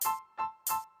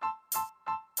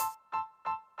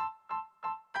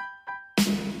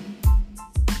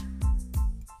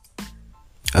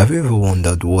Have you ever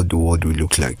wondered what the world will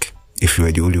look like if you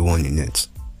were the only one in it?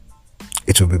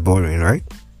 It will be boring, right?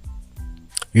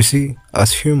 You see,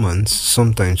 as humans,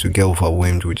 sometimes we get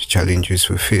overwhelmed with the challenges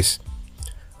we face,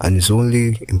 and it's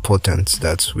only important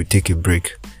that we take a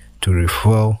break to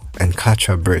refuel and catch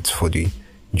our breath for the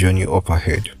journey up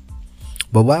ahead.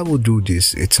 But while we do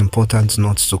this, it's important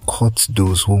not to cut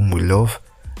those whom we love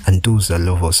and those that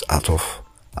love us out of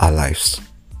our lives.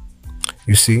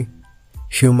 You see,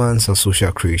 humans are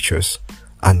social creatures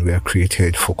and we are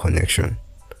created for connection.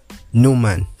 No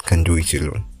man can do it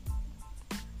alone.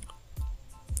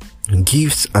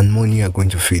 Gifts and money are going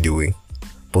to fade away,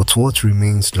 but what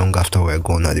remains long after we're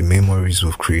gone are the memories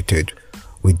we've created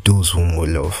with those whom we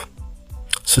love.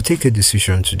 So take a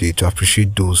decision today to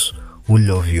appreciate those who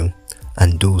love you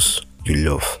and those you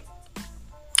love.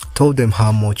 Tell them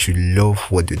how much you love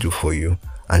what they do for you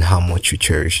and how much you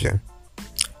cherish them.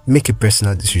 Make a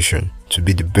personal decision to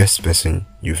be the best person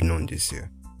you've known this year.